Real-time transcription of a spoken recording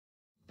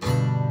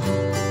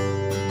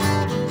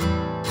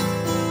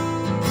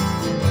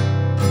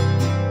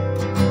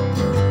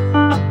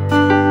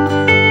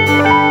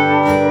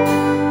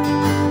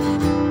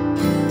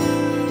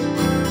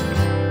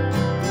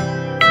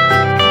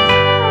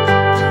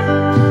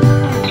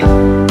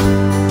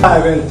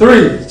live in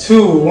 3,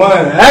 2, 1,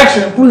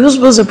 action. We were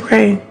supposed to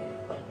pray. You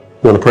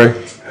want to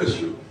pray?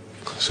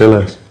 Say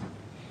less.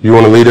 You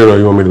want to lead it or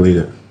you want me to lead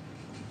it?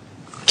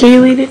 Can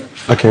you lead it?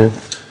 I can.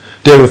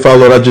 Dear Heavenly Father,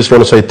 Lord, I just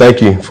want to say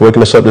thank you for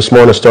waking us up this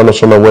morning, starting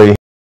us on our way.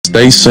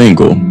 Stay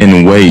single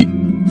and wait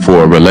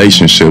for a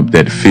relationship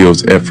that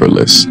feels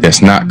effortless,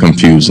 that's not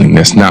confusing,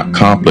 that's not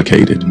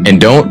complicated. And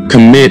don't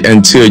commit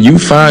until you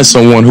find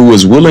someone who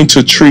is willing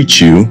to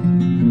treat you.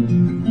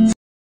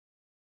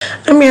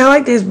 I mean, I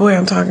like this boy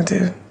I'm talking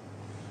to.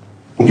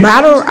 But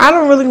I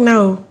don't really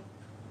know.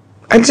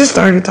 I just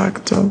started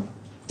talking to him.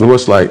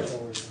 What's like?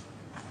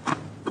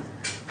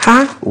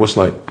 Huh? What's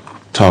like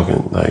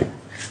talking? Like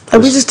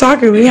we just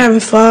talking. We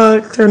haven't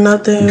fucked or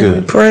nothing.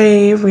 Good. We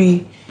pray.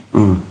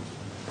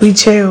 We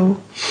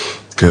chill.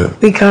 Good.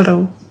 We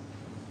cuddle.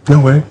 No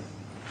way.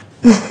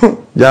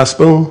 Y'all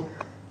spoon?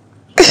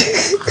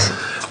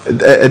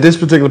 At this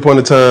particular point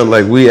in time,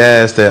 like, we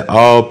ask that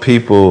all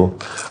people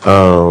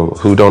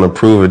who don't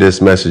approve of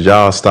this message,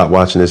 y'all stop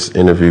watching this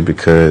interview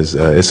because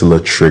it's a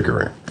little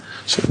triggering.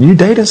 So, you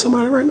dating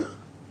somebody right now?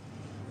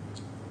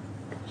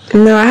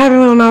 No, I haven't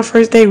went on our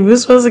first date. We were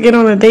supposed to get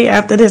on a date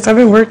after this. I've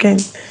been working.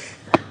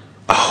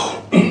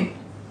 Oh. I'm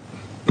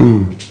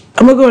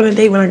gonna go on a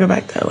date when I go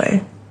back to LA.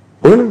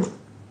 Really?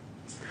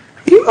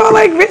 You all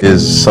like it?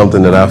 Is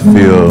something that I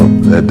feel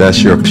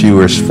that's your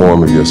purest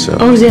form of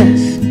yourself. Oh,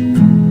 yes.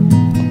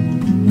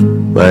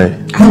 Right?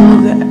 I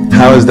love that.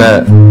 How has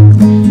that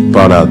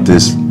brought out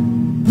this?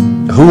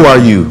 Who are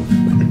you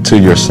to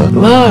your son?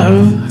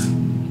 Love.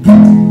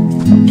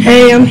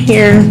 Hey, I'm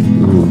here.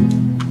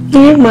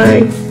 You're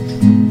mine.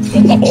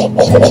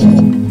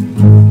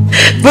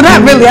 But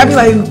not really. I'd be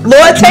like,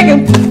 Lord, take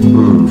him.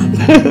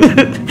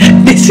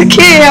 It's your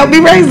kid. Help me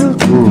raise him.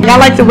 I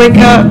like to wake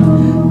up,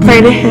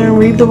 pray to him,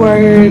 read the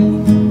word.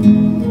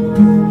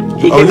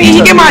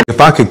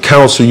 If I could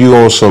counsel you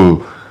on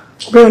some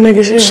real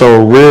nigga shit.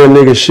 Some real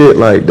nigga shit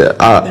like that,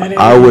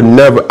 I would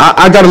never.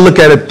 I gotta look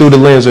at it through the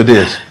lens of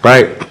this,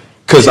 right?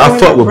 Because I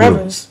fuck with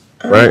him,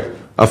 right?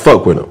 I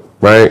fuck with him,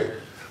 right?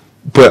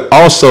 But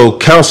also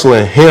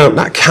counseling him,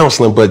 not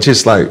counseling, but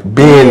just like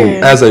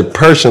being as a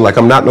person. Like,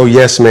 I'm not no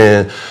yes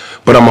man,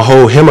 but I'm gonna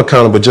hold him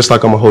accountable, just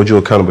like I'm gonna hold you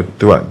accountable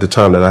throughout the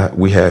time that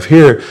we have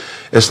here.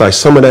 It's like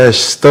some of that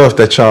stuff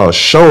that y'all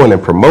showing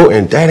and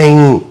promoting, that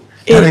ain't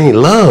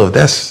love.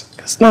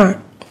 That's not.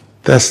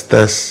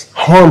 That's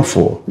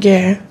harmful.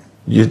 Yeah.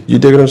 You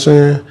dig what I'm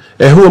saying?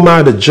 And who am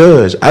I to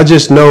judge? I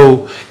just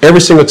know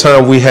every single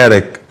time we had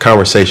a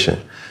conversation,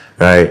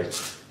 right?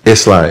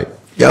 It's like,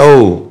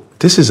 yo,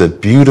 this is a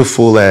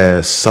beautiful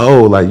ass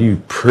soul. Like,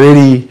 you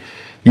pretty,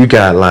 you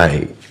got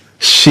like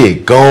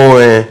shit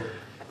going.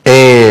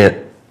 And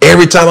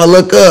every time I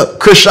look up,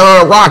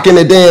 Chrisean rocking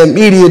the damn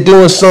media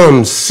doing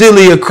something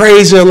silly or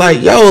crazy.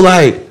 Like, yo,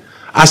 like,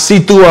 I see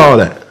through all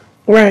that.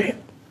 Right.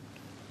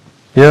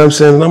 You know what I'm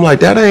saying? And I'm like,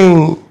 that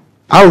ain't,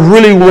 I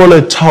really want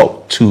to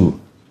talk to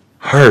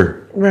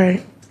her.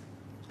 Right.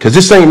 Because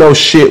this ain't no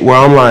shit where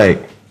I'm like,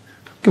 I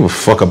don't give a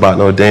fuck about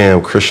no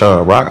damn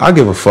Chrisean rock. I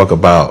give a fuck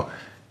about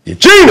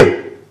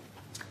Gina.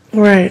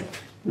 Right.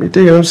 You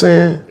dig what I'm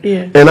saying?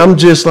 Yeah. And I'm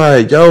just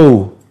like,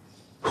 yo,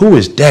 who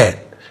is that?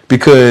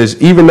 Because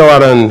even though I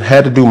done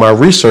had to do my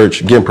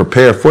research, getting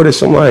prepared for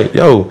this, I'm like,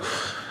 yo,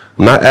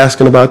 I'm not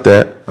asking about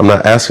that. I'm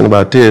not asking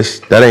about this.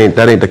 That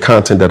ain't the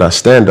content that I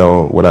stand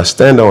on. What I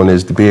stand on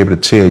is to be able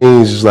to tell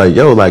things just like,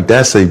 yo, like,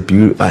 that's a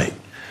beauty. Like,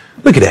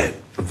 look at that.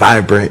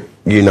 Vibrant,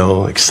 you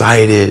know,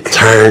 excited,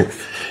 turned,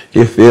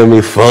 you feel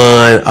me,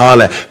 fun, all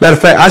that. Matter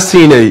of fact, I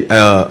seen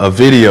a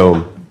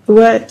video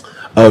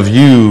of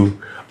you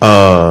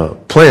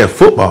playing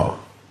football.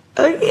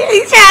 Oh, yeah,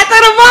 you tried to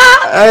throw the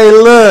ball? Hey,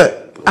 look.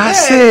 I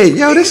said,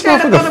 yo, this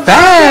motherfucker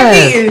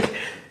fast.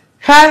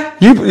 Huh?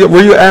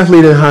 Were you an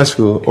athlete in high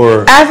school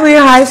or? Athlete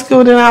in high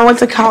school, then I went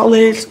to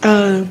college.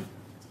 I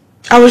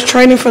was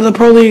training for the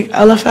Pro League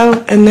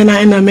LFL, and then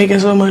I ended up making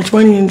so much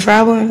money and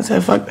traveling. I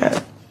said, fuck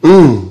that.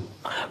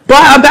 But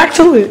I'm back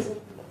to it.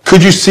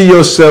 Could you see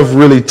yourself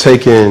really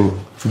taking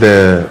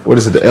the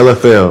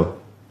LFL?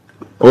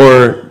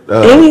 Or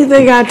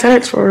anything I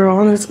touch for real,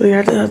 honestly.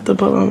 I just have to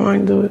put my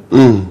mind to it.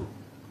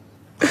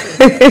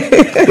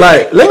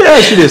 Like, let me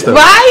ask you this though.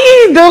 Why are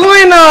you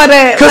doing all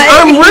that? Because like,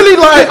 I'm really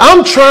like,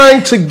 I'm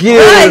trying to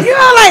give. Like, you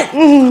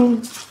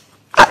know,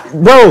 like,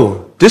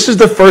 bro, this is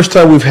the first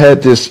time we've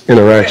had this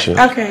interaction.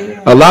 Okay.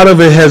 Yeah. A lot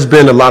of it has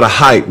been a lot of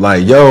hype.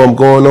 Like, yo, I'm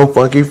going on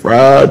Funky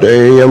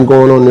Friday. I'm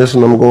going on this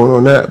and I'm going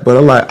on that. But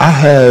I'm like,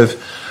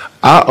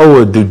 I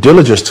owe a due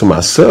diligence to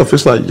myself.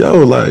 It's like,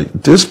 yo, like,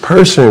 this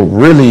person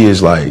really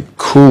is like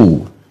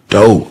cool,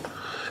 dope.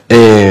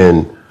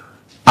 And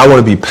I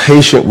want to be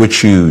patient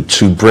with you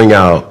to bring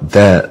out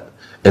that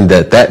and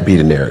that be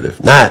the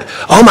narrative. Not,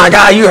 oh my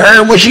God, you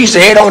heard what she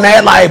said on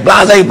that, like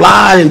blase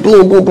blah and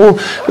boom, boom, boom.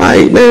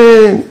 Like,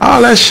 man,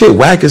 all that shit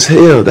whack as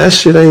hell. That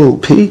shit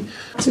ain't P.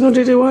 You know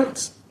JJ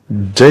Watts?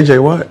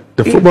 JJ Watt,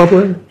 the football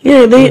player?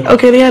 Yeah, they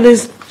had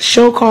this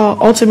show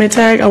called Ultimate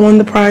Tag. I won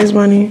the prize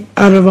money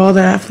out of all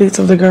the athletes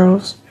of the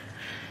girls.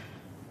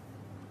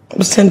 It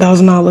was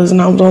 $10,000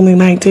 and I was only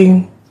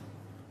 19.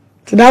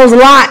 So that was a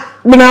lot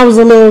when I was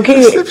a little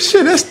kid.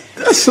 Shit,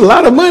 that's a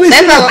lot of money.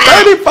 That's a lot.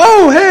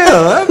 34,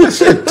 hell. That's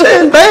shit,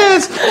 10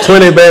 bands,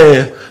 20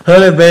 bands,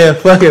 100 bands.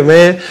 Fuck it,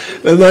 man.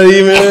 That's not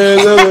even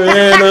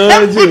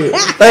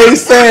they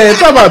saying,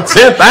 talk about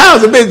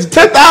 10,000, bitch.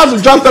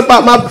 10,000 dropped up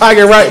out my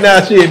pocket right now.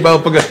 Shit,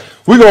 motherfucker.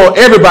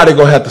 Everybody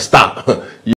gonna have to stop.